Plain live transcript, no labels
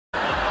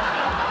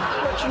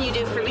can you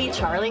do for me,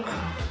 Charlie?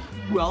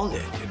 Well,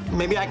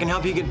 maybe I can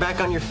help you get back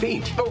on your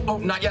feet. Oh,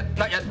 not yet,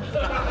 not yet.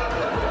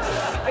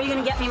 Are you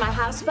gonna get me my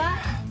house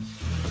back?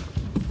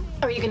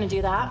 Are you gonna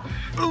do that?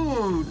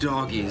 Ooh,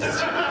 doggies.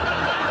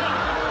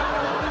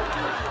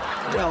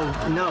 Well,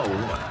 no.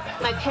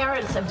 My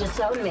parents have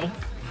disowned me.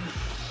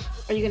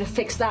 Are you gonna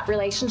fix that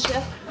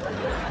relationship?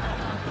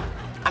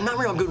 I'm not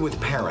real good with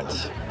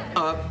parents.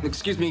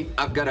 Excuse me,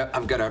 I've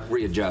gotta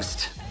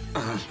readjust.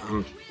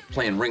 I'm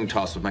playing ring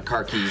toss with my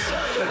car keys.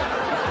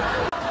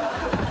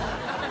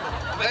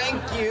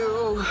 Thank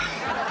you.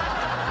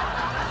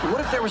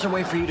 What if there was a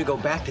way for you to go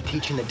back to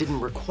teaching that didn't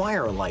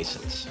require a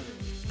license?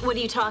 What are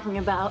you talking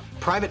about?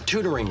 Private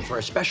tutoring for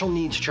a special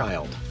needs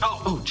child.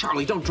 Oh,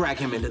 Charlie, don't drag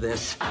him into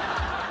this.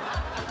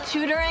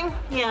 Tutoring?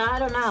 Yeah, I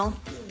don't know.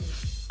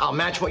 I'll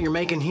match what you're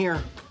making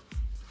here.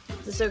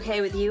 Is this okay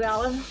with you,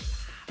 Alan?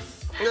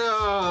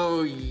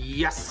 Oh,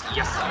 yes,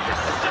 yes,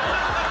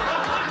 yes.